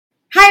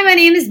my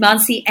name is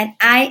Mansi, and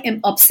I am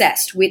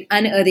obsessed with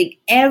unearthing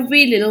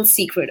every little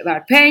secret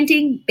about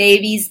parenting,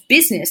 babies,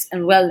 business,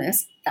 and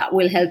wellness that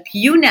will help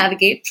you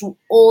navigate through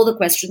all the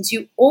questions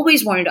you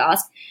always wanted to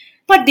ask,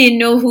 but didn't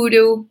know who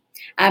to.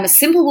 I'm a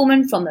simple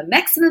woman from the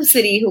maximum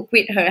city who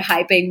quit her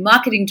high-paying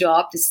marketing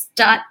job to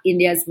start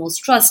India's most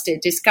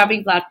trusted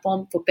discovery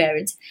platform for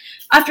parents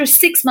after a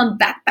 6-month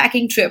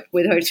backpacking trip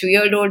with her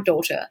 2-year-old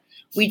daughter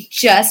with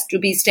just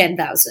rupees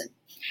 10,000.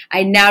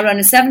 I now run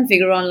a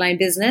 7-figure online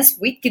business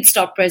with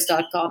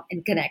kidstalkpress.com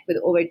and connect with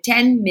over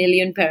 10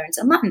 million parents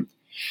a month.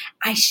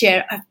 I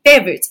share our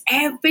favorites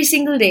every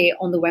single day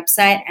on the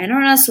website and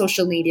on our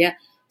social media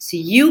so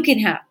you can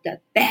have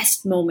the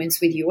best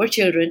moments with your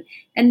children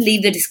and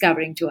leave the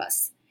discovering to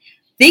us.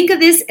 Think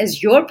of this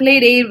as your play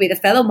date with a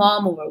fellow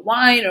mom over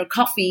wine or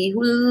coffee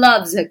who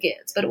loves her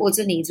kids but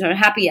also needs her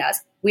happy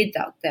ass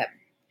without them.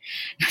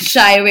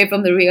 Shy away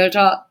from the real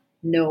talk?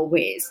 No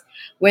ways.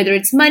 Whether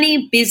it's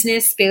money,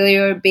 business,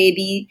 failure,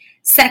 baby,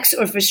 sex,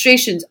 or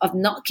frustrations of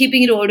not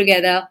keeping it all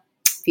together,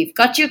 we've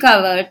got you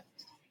covered.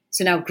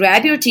 So now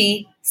grab your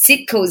tea,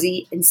 sit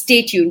cozy, and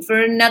stay tuned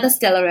for another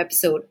stellar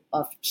episode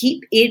of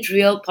Keep It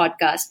Real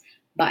podcast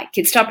by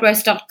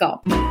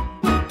kidstalkpress.com.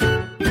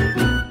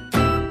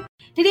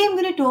 Today I'm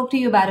going to talk to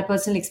you about a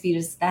personal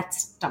experience that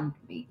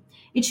stumped me.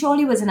 It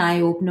surely was an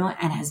eye-opener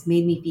and has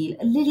made me feel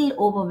a little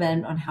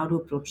overwhelmed on how to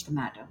approach the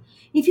matter.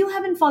 If you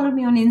haven't followed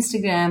me on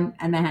Instagram,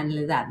 and my handle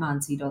is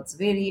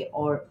 @mansi.zaveri,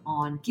 or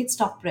on Kids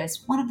Talk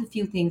Press, one of the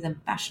few things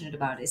I'm passionate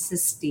about is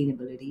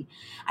sustainability.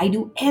 I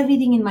do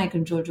everything in my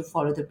control to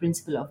follow the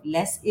principle of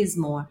less is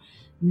more,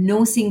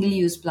 no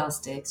single-use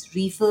plastics,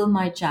 refill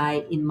my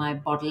chai in my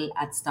bottle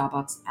at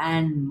Starbucks,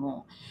 and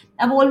more.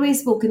 I've always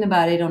spoken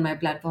about it on my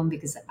platform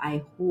because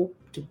I hope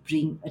to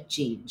bring a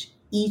change.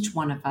 Each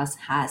one of us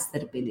has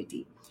that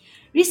ability.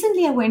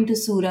 Recently, I went to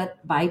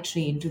Surat by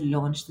train to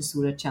launch the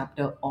Surat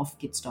chapter of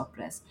Kids Talk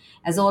Press.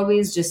 As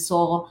always, just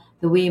saw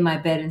the way my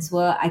parents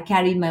were. I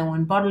carried my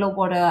own bottle of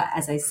water.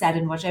 As I sat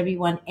and watched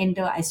everyone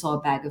enter, I saw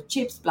a bag of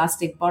chips,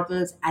 plastic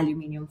bottles,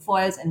 aluminium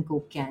foils, and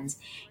Coke cans.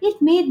 It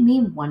made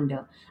me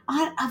wonder,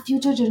 are our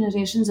future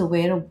generations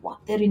aware of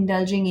what they're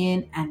indulging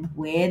in and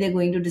where they're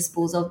going to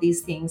dispose of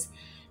these things?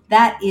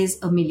 That is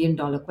 $1 million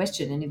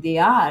question. And if they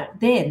are,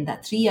 then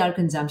that 3-hour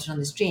consumption on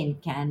this train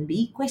can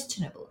be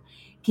questionable.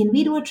 Can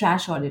we do a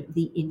trash audit of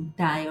the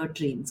entire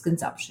train's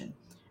consumption?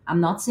 I'm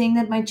not saying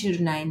that my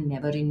children and I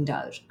never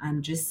indulge.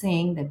 I'm just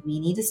saying that we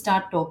need to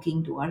start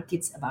talking to our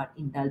kids about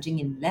indulging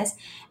in less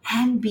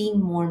and being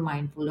more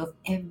mindful of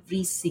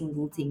every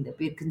single thing that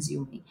we're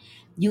consuming.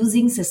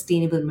 Using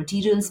sustainable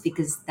materials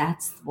because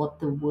that's what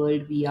the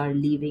world we are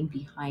leaving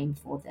behind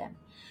for them.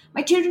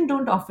 My children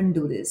don't often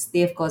do this.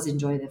 They, of course,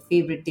 enjoy their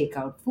favorite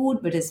takeout food,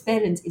 but as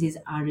parents, it is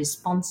our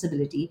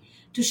responsibility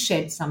to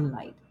shed some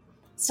light.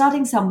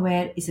 Starting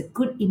somewhere is a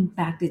good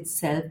impact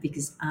itself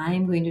because I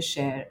am going to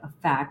share a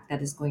fact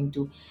that is going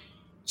to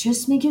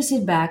just make you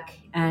sit back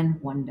and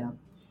wonder.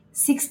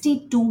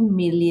 62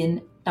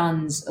 million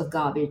tons of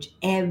garbage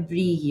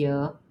every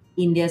year.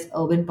 India's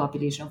urban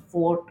population of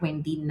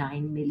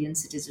 429 million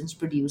citizens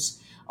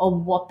produce a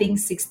whopping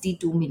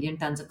 62 million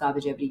tons of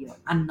garbage every year.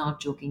 I'm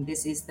not joking.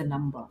 This is the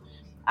number.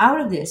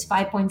 Out of this,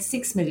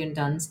 5.6 million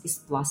tons is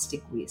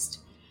plastic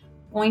waste.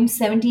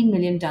 0.17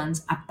 million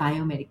tons are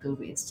biomedical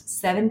waste,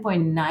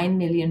 7.9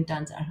 million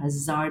tons are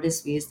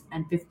hazardous waste,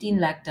 and 15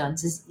 lakh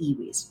tons is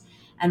e-waste.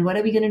 And what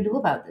are we going to do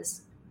about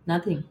this?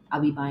 Nothing.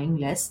 Are we buying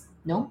less?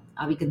 No.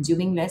 Are we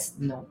consuming less?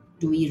 No.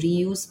 Do we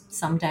reuse?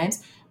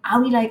 Sometimes. Are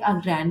we like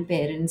our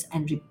grandparents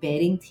and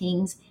repairing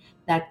things?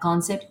 That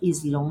concept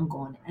is long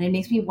gone. And it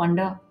makes me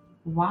wonder,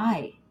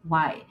 why?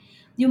 Why?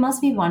 You must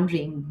be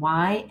wondering,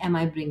 why am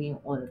I bringing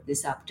all of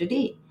this up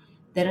today?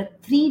 There are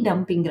 3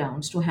 dumping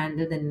grounds to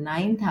handle the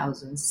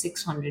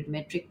 9,600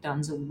 metric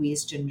tons of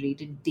waste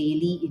generated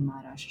daily in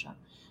Maharashtra.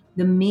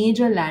 The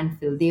major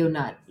landfill,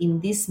 Deonar,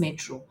 in this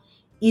metro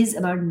is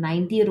about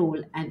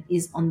 90-year-old and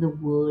is on the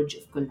verge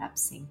of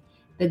collapsing.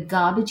 The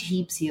garbage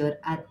heaps here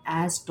are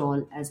as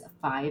tall as a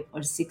 5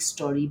 or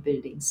 6-story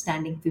building,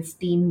 standing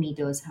 15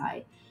 meters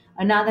high.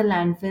 Another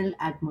landfill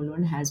at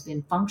Mulund has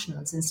been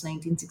functional since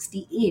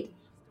 1968.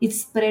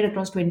 It's spread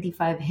across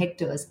 25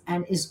 hectares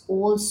and is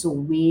also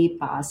way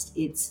past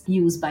its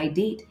use by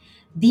date.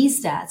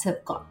 These stats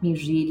have got me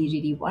really,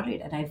 really worried,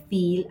 and I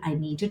feel I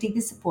need to take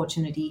this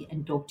opportunity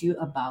and talk to you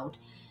about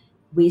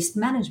waste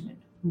management.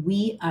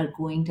 We are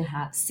going to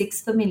have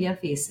 6 familiar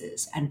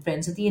faces and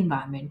friends of the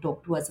environment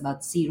talk to us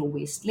about zero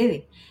waste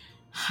living,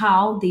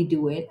 how they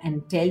do it,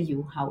 and tell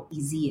you how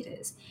easy it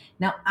is.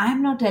 Now,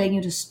 I'm not telling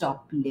you to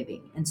stop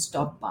living and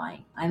stop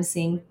buying. I'm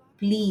saying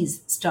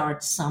please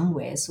start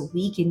somewhere so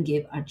we can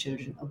give our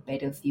children a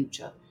better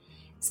future.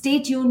 Stay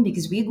tuned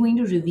because we're going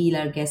to reveal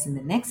our guests in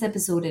the next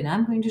episode and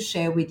I'm going to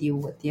share with you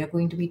what they are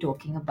going to be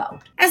talking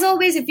about. As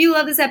always, if you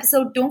love this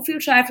episode, don't feel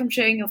shy from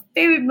sharing your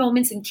favorite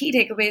moments and key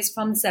takeaways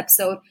from this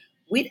episode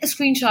with a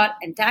screenshot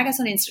and tag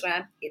us on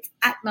Instagram. It's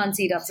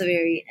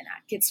 @mansi.zaveri and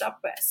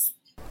 @kidstalkpress.